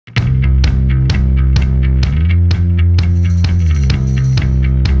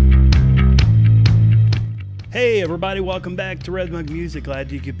Hey everybody, welcome back to RedMug Music.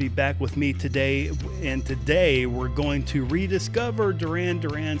 Glad you could be back with me today. And today we're going to rediscover Duran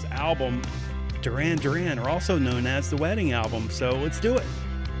Duran's album, Duran Duran, or also known as the Wedding Album. So let's do it.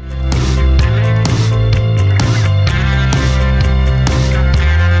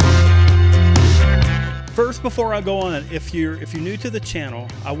 First, before I go on, if you're new to the channel,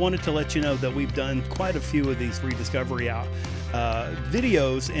 I wanted to let you know that we've done quite a few of these rediscovery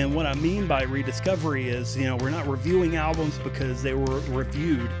videos, and what I mean by rediscovery is, we're not reviewing albums because they were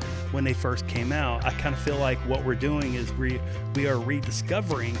reviewed when they first came out. I kind of feel like what we're doing is we are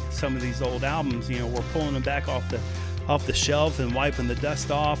rediscovering some of these old albums. We're pulling them back off the shelf and wiping the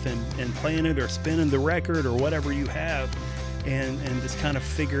dust off and playing it or spinning the record or whatever you have, and just kind of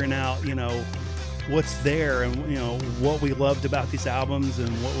figuring out what's there and what we loved about these albums and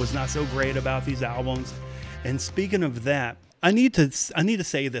what was not so great about these albums. And speaking of that, I need to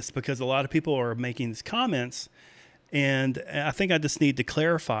say this because a lot of people are making these comments, and I think I just need to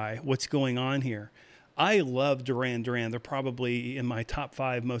clarify what's going on here. I love Duran Duran. They're probably in my top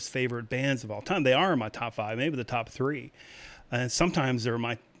 5 most favorite bands of all time. They are in my top 5, maybe the top 3. And sometimes they're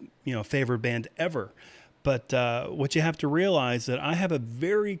my favorite band ever. But what you have to realize that I have a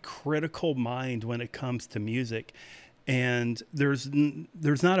very critical mind when it comes to music. And there's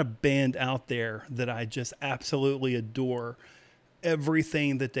not a band out there that I just absolutely adore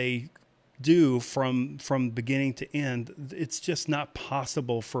everything that they do from beginning to end. It's just not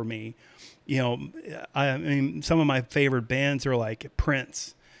possible for me. I mean, some of my favorite bands are like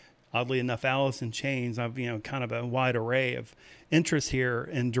Prince. Oddly enough, Alice in Chains. I've kind of a wide array of interests here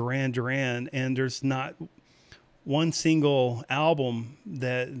in Duran Duran, and there's not one single album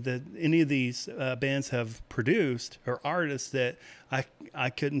that any of these bands have produced or artists that I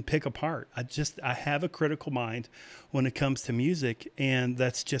couldn't pick apart. I have a critical mind when it comes to music, and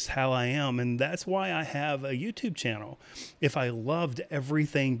that's just how I am. And that's why I have a YouTube channel. If I loved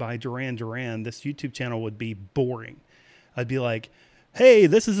everything by Duran Duran, this YouTube channel would be boring. I'd be like, hey,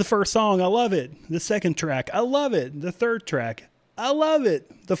 this is the first song, I love it. The second track, I love it. The third track, I love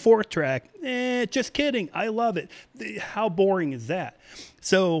it. The fourth track, just kidding, I love it. How boring is that?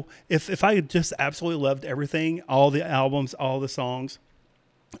 So if I just absolutely loved everything, all the albums, all the songs,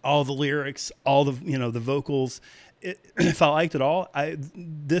 all the lyrics, all the the vocals, if I liked it all,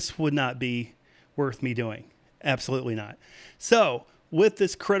 this would not be worth me doing. Absolutely not. So with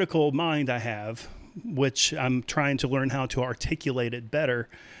this critical mind I have, which I'm trying to learn how to articulate it better,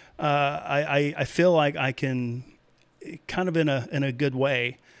 I feel like I can kind of in a good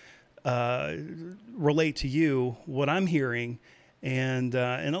way relate to you what I'm hearing, and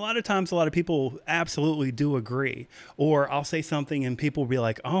a lot of times a lot of people absolutely do agree, or I'll say something and people will be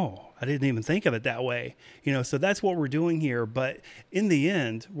like, oh, I didn't even think of it that way, so that's what we're doing here. But in the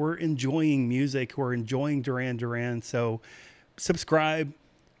end, we're enjoying music, we're enjoying Duran Duran. So subscribe,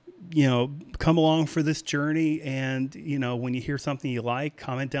 come along for this journey. And, when you hear something you like,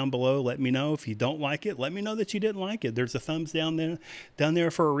 comment down below. Let me know. If you don't like it, let me know that you didn't like it. There's a thumbs down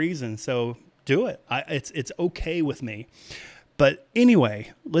there for a reason. So do it. It's okay with me. But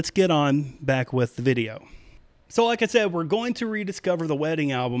anyway, let's get on back with the video. So like I said, we're going to rediscover the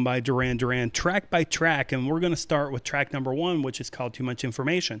Wedding Album by Duran Duran track by track, and we're going to start with track number 1, which is called Too Much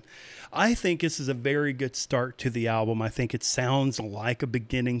Information. I think this is a very good start to the album. I think it sounds like a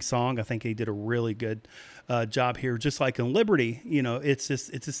beginning song. I think they did a really good job here. Just like in Liberty, it's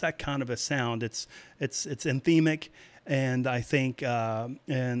just that kind of a sound. It's anthemic. And I think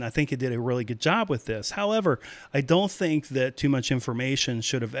it did a really good job with this. However, I don't think that Too Much Information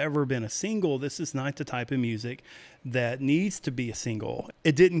should have ever been a single. This is not the type of music that needs to be a single.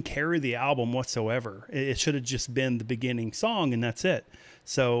 It didn't carry the album whatsoever. It should have just been the beginning song, and that's it.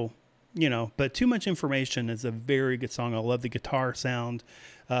 So, but Too Much Information is a very good song. I love the guitar sound.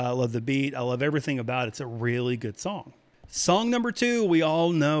 I love the beat. I love everything about it. It's a really good song. Song number 2, we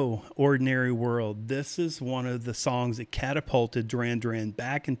all know, Ordinary World. This is one of the songs that catapulted Duran Duran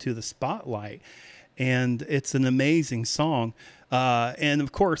back into the spotlight, and it's an amazing song. And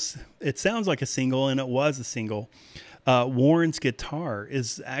of course, it sounds like a single, and it was a single. Warren's guitar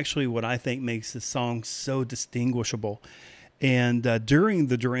is actually what I think makes this song so distinguishable. And during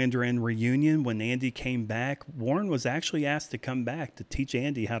the Duran Duran reunion, when Andy came back, Warren was actually asked to come back to teach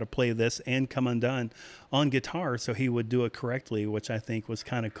Andy how to play this and Come Undone on guitar so he would do it correctly, which I think was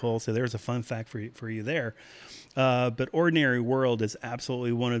kind of cool. So there's a fun fact for you there. But Ordinary World is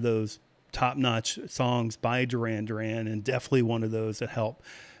absolutely one of those top-notch songs by Duran Duran, and definitely one of those that help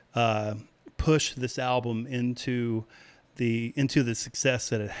push this album into into the success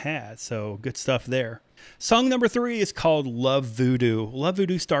that it had. So good stuff there. Song number 3 is called Love Voodoo. Love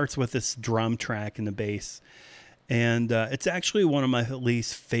Voodoo starts with this drum track in the bass. And it's actually one of my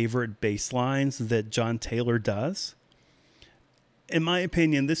least favorite bass lines that John Taylor does. In my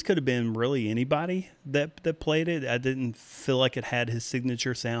opinion, this could have been really anybody that played it. I didn't feel like it had his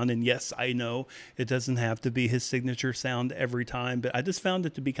signature sound. And yes, I know it doesn't have to be his signature sound every time, but I just found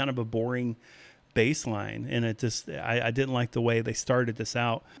it to be kind of a boring bass line. And it just, I didn't like the way they started this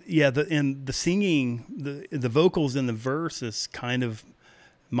out. Yeah, the singing, the vocals in the verse is kind of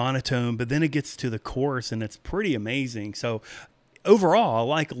monotone, but then it gets to the chorus and it's pretty amazing. So overall, I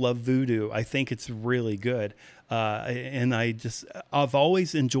like Love Voodoo. I think it's really good. And I've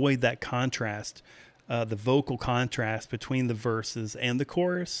always enjoyed that contrast, the vocal contrast between the verses and the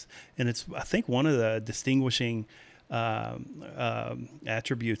chorus. And it's, I think, one of the distinguishing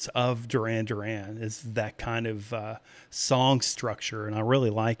attributes of Duran Duran is that kind of song structure. And I really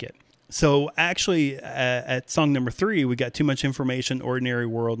like it. So actually, at song number 3, we got Too Much Information, Ordinary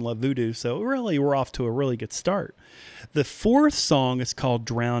World, and Love Voodoo. So really, we're off to a really good start. The 4th song is called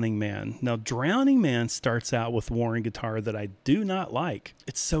Drowning Man. Now, Drowning Man starts out with Warren guitar that I do not like.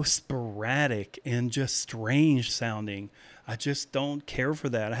 It's so sporadic and just strange sounding. I just don't care for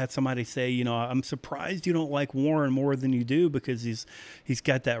that. I had somebody say, you know, I'm surprised you don't like Warren more than you do because he's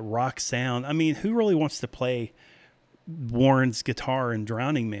got that rock sound. I mean, who really wants to play Warren's guitar in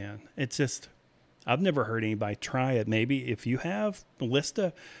Drowning Man? It's just, I've never heard anybody try it. Maybe if you have,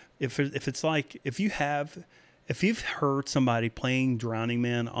 if you've heard somebody playing Drowning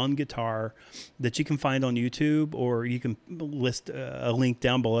Man on guitar that you can find on YouTube, or you can list a link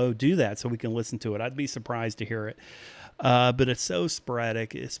down below, do that so we can listen to it. I'd be surprised to hear it. But it's so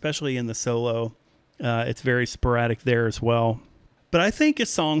sporadic, especially in the solo. It's very sporadic there as well. But I think a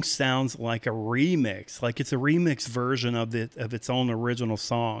song sounds like a remix, like it's a remix version of its own original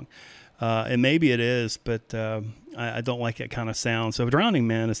song. And maybe it is, but I don't like that kind of sound. So Drowning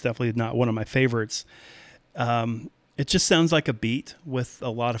Man is definitely not one of my favorites. It just sounds like a beat with a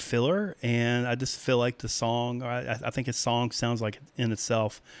lot of filler, and I just feel like the song, I think his song sounds like in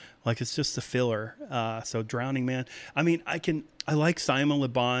itself, like it's just a filler. So Drowning Man, I mean, I like Simon Le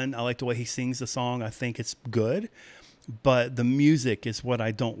Bon. I like the way he sings the song. I think it's good. But the music is what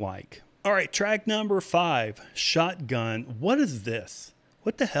I don't like. All right, track number 5, Shotgun. What is this?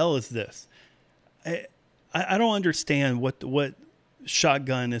 What the hell is this? I don't understand what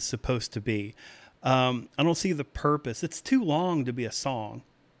Shotgun is supposed to be. I don't see the purpose. It's too long to be a song,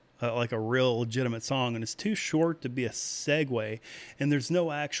 like a real legitimate song, and it's too short to be a segue. And there's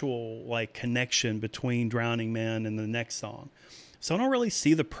no actual like connection between Drowning Man and the next song. So I don't really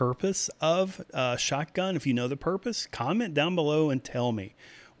see the purpose of Shotgun. If you know the purpose, comment down below and tell me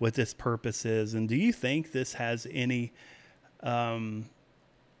what this purpose is. And do you think this has any,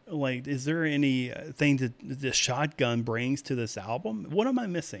 is there anything that the Shotgun brings to this album? What am I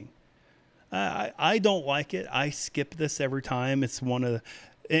missing? I don't like it. I skip this every time. It's one of the,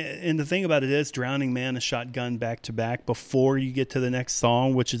 and the thing about it is Drowning Man and Shotgun back to back before you get to the next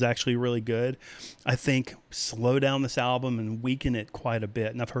song, which is actually really good. I think slow down this album and weaken it quite a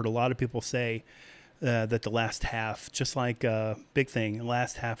bit. And I've heard a lot of people say that the last half, just like Big Thing, the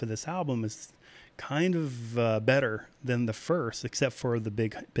last half of this album is kind of better than the first, except for the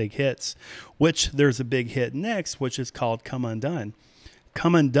big hits, which there's a big hit next, which is called Come Undone.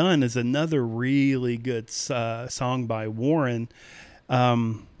 Come Undone is another really good song by Warren.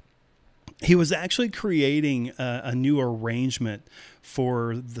 He was actually creating a new arrangement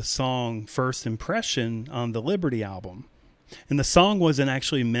for the song First Impression on the Liberty album. And the song wasn't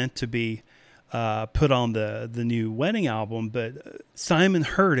actually meant to be put on the new Wedding album, but Simon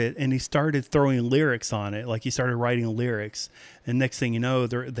heard it and he started throwing lyrics on it. Like he started writing lyrics, and next thing you know,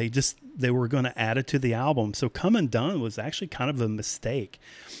 they were going to add it to the album. So Come Undone was actually kind of a mistake,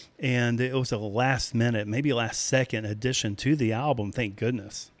 and it was a last minute, maybe last second addition to the album. Thank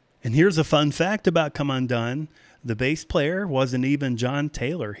goodness. And here's a fun fact about Come Undone. The bass player wasn't even John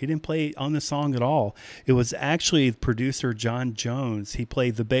Taylor. He didn't play on the song at all. It was actually producer John Jones. He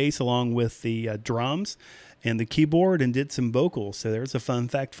played the bass along with the drums and the keyboard and did some vocals. So there's a fun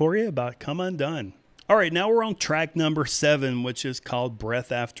fact for you about Come Undone. All right, now we're on track number 7, which is called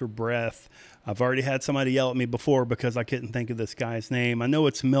Breath After Breath. I've already had somebody yell at me before because I couldn't think of this guy's name. I know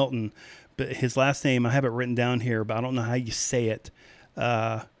it's Milton, but his last name, I have it written down here, but I don't know how you say it.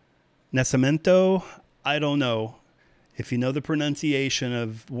 Nascimento? I don't know. If you know the pronunciation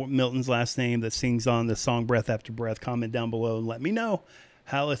of Milton's last name that sings on the song Breath After Breath, comment down below and let me know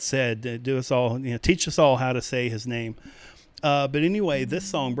how it's said. Do us all, teach us all how to say his name. But anyway, this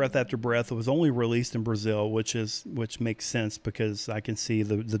song, Breath After Breath, was only released in Brazil, which makes sense because I can see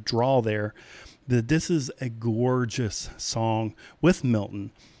the draw there. This is a gorgeous song with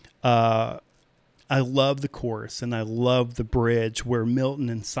Milton. I love the chorus and I love the bridge where Milton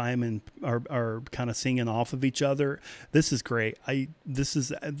and Simon are kind of singing off of each other. This is great. This is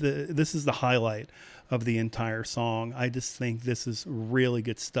the highlight of the entire song. I just think this is really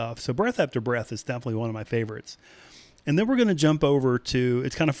good stuff. So Breath After Breath is definitely one of my favorites. And then we're going to jump over to,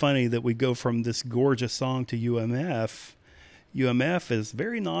 it's kind of funny that we go from this gorgeous song to UMF. UMF is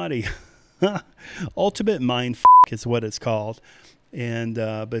very naughty. Ultimate Mind F*** is what it's called. And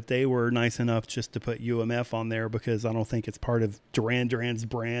but they were nice enough just to put UMF on there because I don't think it's part of Duran Duran's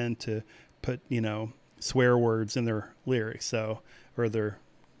brand to put, swear words in their lyrics, or their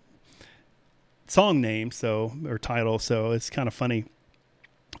song name, or title. So it's kind of funny.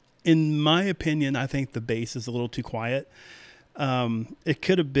 In my opinion, I think the bass is a little too quiet. It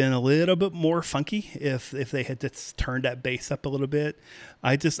could have been a little bit more funky if they had just turned that bass up a little bit.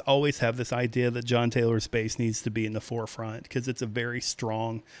 I just always have this idea that John Taylor's bass needs to be in the forefront because it's a very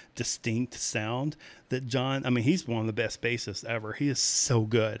strong, distinct sound that he's one of the best bassists ever. He is so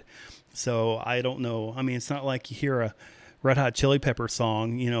good. So I don't know. I mean, it's not like you hear a Red Hot Chili Pepper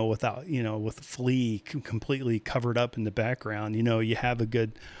song, without, with Flea completely covered up in the background. You have a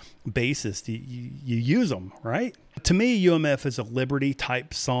good bassist, you use them, right? To me, UMF is a Liberty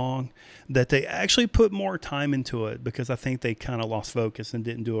type song that they actually put more time into it because I think they kind of lost focus and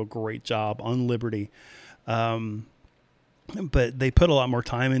didn't do a great job on Liberty. But they put a lot more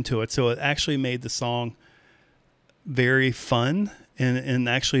time into it. So it actually made the song very fun and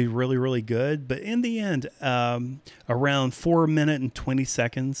actually really, really good. But in the end, around 4 minutes and 20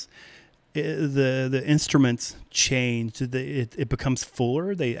 seconds, the instruments change. It becomes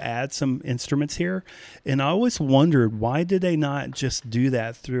fuller. They add some instruments here. And I always wondered, why did they not just do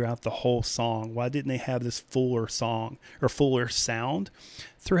that throughout the whole song? Why didn't they have this fuller song or fuller sound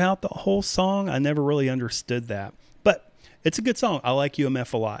throughout the whole song? I never really understood that. But it's a good song. I like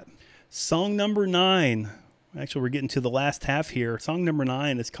UMF a lot. Song number 9. Actually, we're getting to the last half here. Song number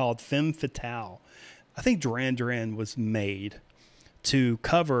 9 is called Femme Fatale. I think Duran Duran was made to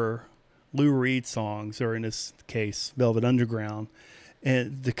cover Lou Reed songs, or in this case, Velvet Underground,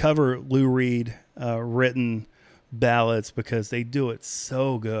 and to cover Lou Reed written ballads because they do it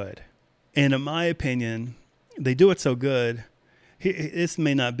so good. And in my opinion, they do it so good. This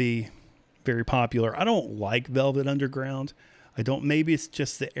may not be very popular. I don't like Velvet Underground. Maybe it's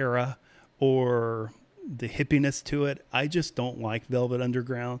just the era or the hippiness to it. I just don't like Velvet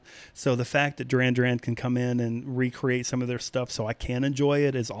Underground. So the fact that Duran Duran can come in and recreate some of their stuff so I can enjoy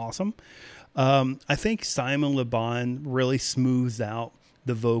it is awesome. I think Simon Le Bon really smooths out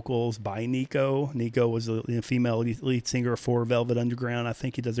the vocals by Nico. Nico was a female lead singer for Velvet Underground. I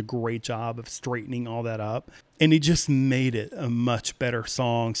think he does a great job of straightening all that up. And he just made it a much better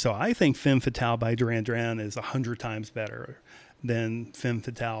song. So I think Femme Fatale by Duran Duran is 100 times better than Femme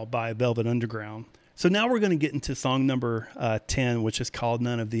Fatale by Velvet Underground. So now we're going to get into song number 10, which is called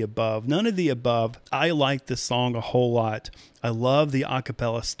None of the Above. None of the Above, I like this song a whole lot. I love the a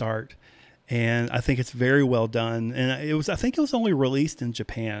cappella start, and I think it's very well done. And I think it was only released in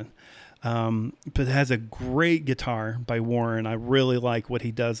Japan, but it has a great guitar by Warren. I really like what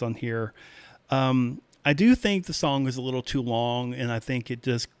he does on here. I do think the song is a little too long, and I think it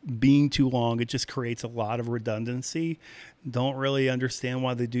just being too long, it just creates a lot of redundancy. Don't really understand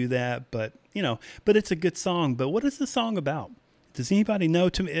why they do that, but but it's a good song. But what is the song about? Does anybody know?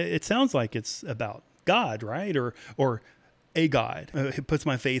 To me, it sounds like it's about God, right? Or a God. It puts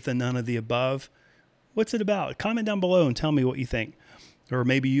my faith in none of the above. What's it about? Comment down below and tell me what you think. Or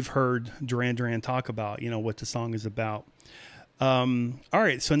maybe you've heard Duran Duran talk about, what the song is about. All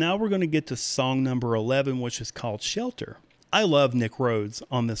right, so now we're going to get to song number 11, which is called Shelter. I love Nick Rhodes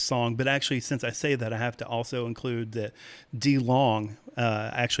on this song, but actually, since I say that, I have to also include that D. Long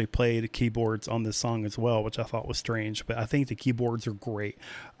actually played keyboards on this song as well, which I thought was strange, but I think the keyboards are great.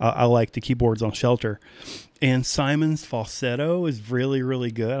 I like the keyboards on Shelter. And Simon's falsetto is really,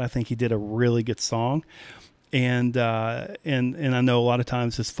 really good. I think he did a really good song. And I know a lot of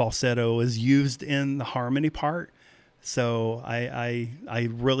times this falsetto is used in the harmony part. So I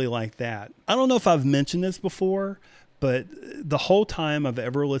really like that. I don't know if I've mentioned this before, but the whole time I've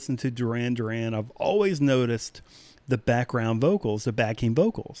ever listened to Duran Duran, I've always noticed the background vocals, the backing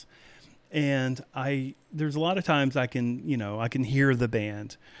vocals. And there's a lot of times I can hear the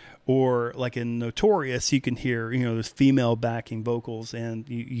band, or like in Notorious, you can hear, there's female backing vocals and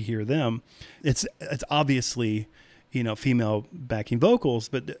you hear them. It's obviously, female backing vocals,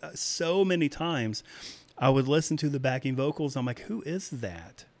 but so many times I would listen to the backing vocals. I'm like, who is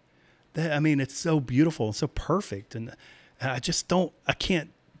that? I mean, it's so beautiful and so perfect. And I can't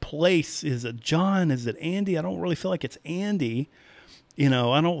place, is it John? Is it Andy? I don't really feel like it's Andy. You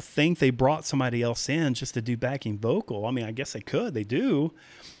know, I don't think they brought somebody else in just to do backing vocal. I mean, I guess they could, they do.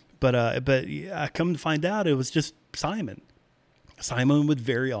 But I come to find out it was just Simon. Simon would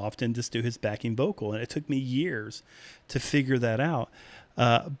very often just do his backing vocal, and it took me years to figure that out.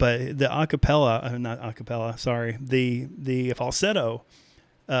 But the the falsetto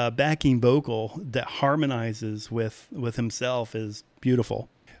backing vocal that harmonizes with himself is beautiful.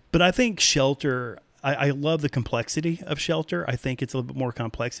 But I think Shelter, I love the complexity of Shelter. I think it's a little bit more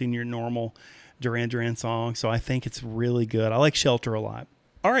complex than your normal Duran Duran song, so I think it's really good. I like Shelter a lot.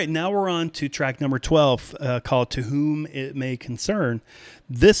 All right, now we're on to track number 12, called To Whom It May Concern.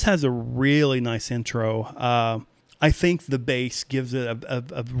 This has a really nice intro. I think the bass gives it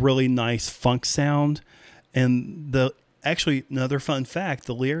a really nice funk sound. And actually, another fun fact,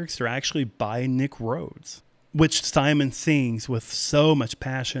 the lyrics are actually by Nick Rhodes, which Simon sings with so much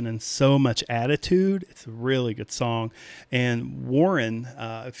passion and so much attitude. It's a really good song. And Warren,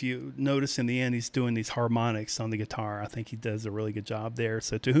 if you notice in the end, he's doing these harmonics on the guitar. I think he does a really good job there.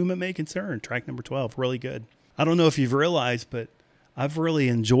 So To Whom It May Concern, track number 12, really good. I don't know if you've realized, but I've really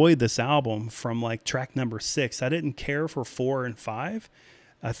enjoyed this album from like track number 6. I didn't care for 4 and 5.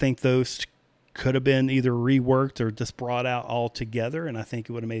 I think those could have been either reworked or just brought out all together, and I think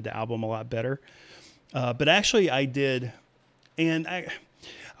it would have made the album a lot better. But actually I did, and I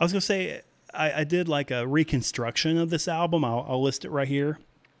was going to say, I did like a reconstruction of this album. I'll list it right here,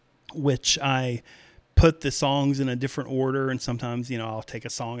 which I put the songs in a different order. And sometimes, you know, I'll take a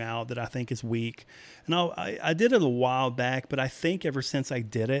song out that I think is weak, and I did it a while back, but I think ever since I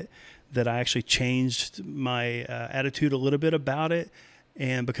did it, that I actually changed my attitude a little bit about it.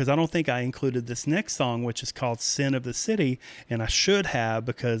 And because I don't think I included this next song, which is called Sin of the City, and I should have,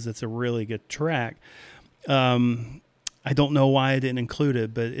 because it's a really good track. I don't know why I didn't include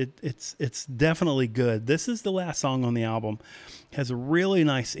it, but it's definitely good. This is the last song on the album. It has a really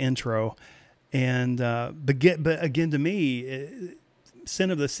nice intro. And but again, to me, Sin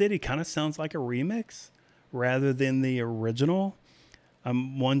of the City kind of sounds like a remix rather than the original.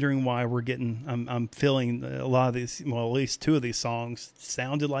 I'm wondering why we're getting, I'm feeling a lot of these, well, at least 2 of these songs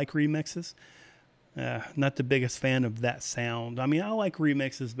sounded like remixes. Not the biggest fan of that sound. I mean, I like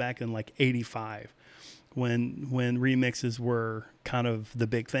remixes back in like 85 when remixes were kind of the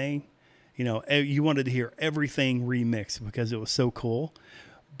big thing. You know, you wanted to hear everything remixed because it was so cool.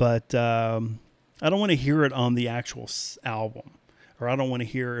 But I don't want to hear it on the actual album, or I don't want to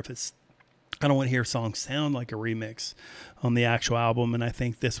hear songs sound like a remix on the actual album, and I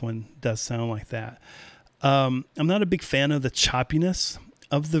think this one does sound like that. I'm not a big fan of the choppiness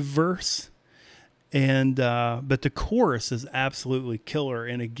of the verse, and but the chorus is absolutely killer.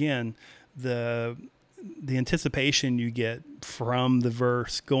 And again, the anticipation you get from the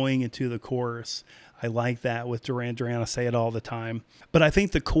verse going into the chorus, I like that with Duran Duran. I say it all the time. But I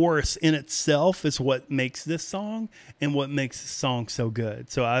think the chorus in itself is what makes this song and what makes the song so good.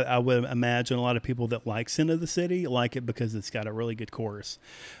 So I would imagine a lot of people that like Sin of the City like it because it's got a really good chorus.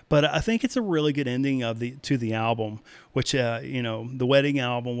 But I think it's a really good ending to the album, which, you know, the wedding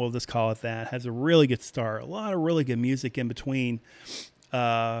album, we'll just call it that, has a really good start. A lot of really good music in between,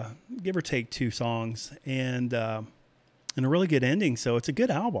 give or take 2 songs, and a really good ending. So it's a good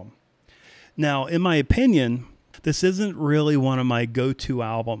album. Now, in my opinion, this isn't really one of my go-to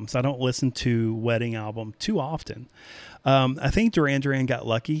albums. I don't listen to wedding album too often. I think Duran Duran got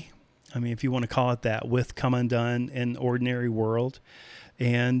lucky. I mean, if you want to call it that, with Come Undone and Ordinary World.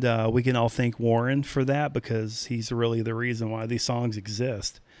 And we can all thank Warren for that because he's really the reason why these songs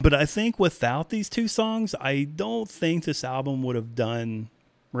exist. But I think without these 2 songs, I don't think this album would have done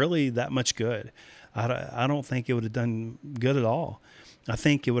really that much good. I don't think it would have done good at all. I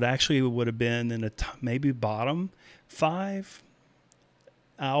think it would have been in maybe bottom 5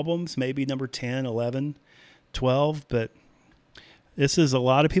 albums, maybe number 10, 11, 12. But this is a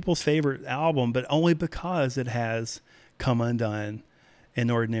lot of people's favorite album, but only because it has Come Undone and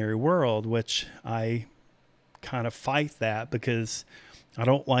Ordinary World, which I kind of fight that because I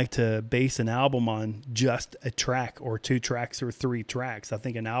don't like to base an album on just a track or 2 tracks or 3 tracks. I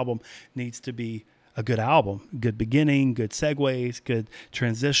think an album needs to be a good album, good beginning, good segues, good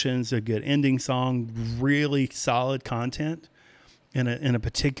transitions, a good ending song, really solid content in a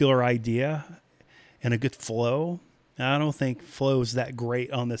particular idea and a good flow. I don't think flow is that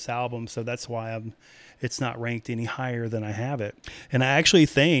great on this album, so that's why it's not ranked any higher than I have it. And I actually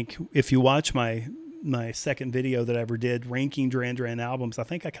think if you watch my second video that I ever did ranking Duran Duran albums, I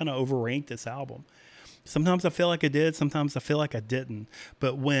think I kind of overranked this album. Sometimes I feel like I did, sometimes I feel like I didn't.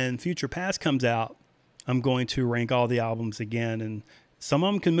 But when Future Past comes out, I'm going to rank all the albums again, and some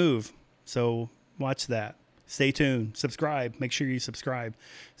of them can move. So watch that. Stay tuned. Subscribe. Make sure you subscribe.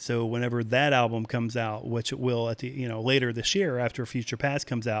 So whenever that album comes out, which it will at the later this year after Future Past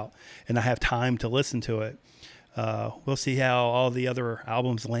comes out, and I have time to listen to it, we'll see how all the other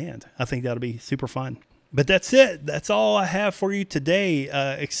albums land. I think that'll be super fun. But that's it. That's all I have for you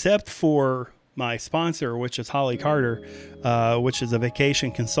today, except for my sponsor, which is Holly Carter, which is a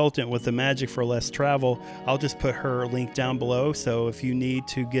vacation consultant with the Magic for Less Travel. I'll just put her link down below. So if you need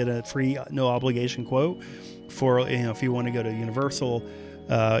to get a free, no obligation quote for, if you want to go to Universal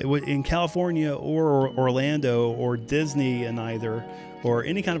in California or Orlando or Disney in either, or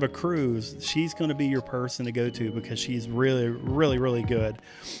any kind of a cruise, she's going to be your person to go to because she's really, really, really good.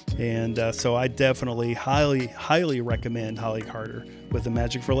 And so I definitely highly recommend Holly Carter with the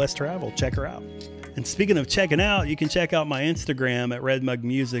Magic for Less Travel. Check her out. And speaking of checking out, you can check out my Instagram at RedMug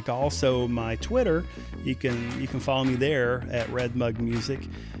Music. Also my Twitter, you can follow me there at RedMug Music.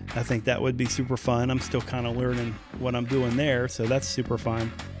 I think that would be super fun. I'm still kind of learning what I'm doing there, so that's super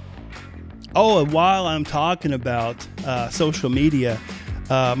fun. Oh, and while I'm talking about social media,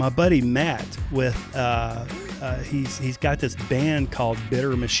 my buddy Matt he's got this band called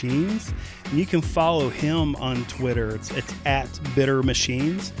Bitter Machines, and you can follow him on Twitter. It's at Bitter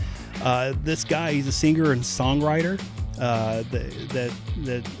Machines. This guy, he's a singer and songwriter that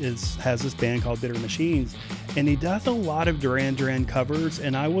has this band called Bitter Machines, and he does a lot of Duran Duran covers.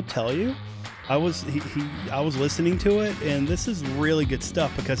 And I will tell you, I was listening to it, and this is really good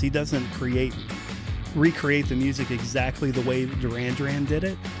stuff because he doesn't recreate the music exactly the way Duran Duran did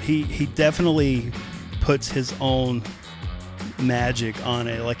it. He definitely puts his own magic on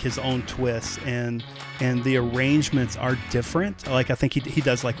it, like his own twists, and the arrangements are different. Like I think he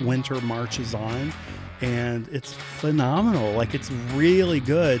does like Winter Marches On, and it's phenomenal. Like it's really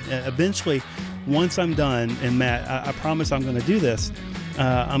good. Eventually, once I'm done, and Matt, I promise I'm going to do this.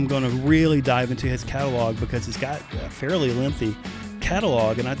 I'm going to really dive into his catalog because it's got a fairly lengthy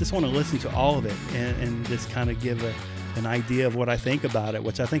catalog, and I just want to listen to all of it and just kind of give an idea of what I think about it,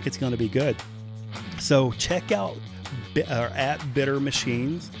 which I think it's going to be good. So check out at Bitter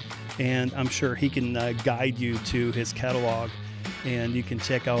Machines, and I'm sure he can guide you to his catalog, and you can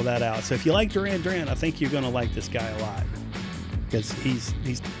check all that out. So if you like Duran Duran, I think you're going to like this guy a lot because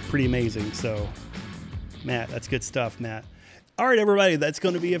he's pretty amazing. So Matt, that's good stuff, Matt. All right, everybody, that's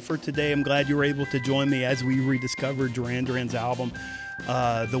going to be it for today. I'm glad you were able to join me as we rediscovered Duran Duran's album,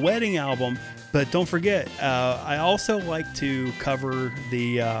 the Wedding Album. But don't forget, I also like to cover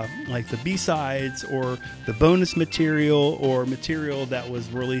the B-sides or the bonus material or material that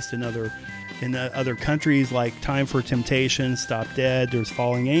was released in other countries, like Time for Temptation, Stop Dead, there's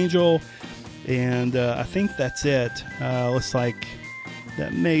Falling Angel, and I think that's it. Looks like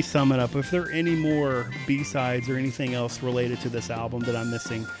that may sum it up. If there are any more B-sides or anything else related to this album that I'm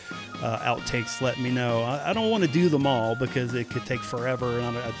missing, outtakes, let me know. I don't want to do them all because it could take forever,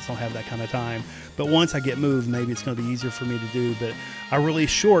 and I just don't have that kind of time. But once I get moved, maybe it's going to be easier for me to do. But I release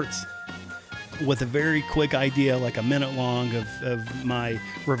shorts with a very quick idea, like a minute long, of my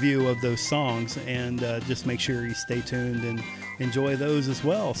review of those songs, and just make sure you stay tuned and enjoy those as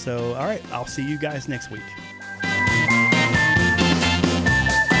well. So, all right, I'll see you guys next week.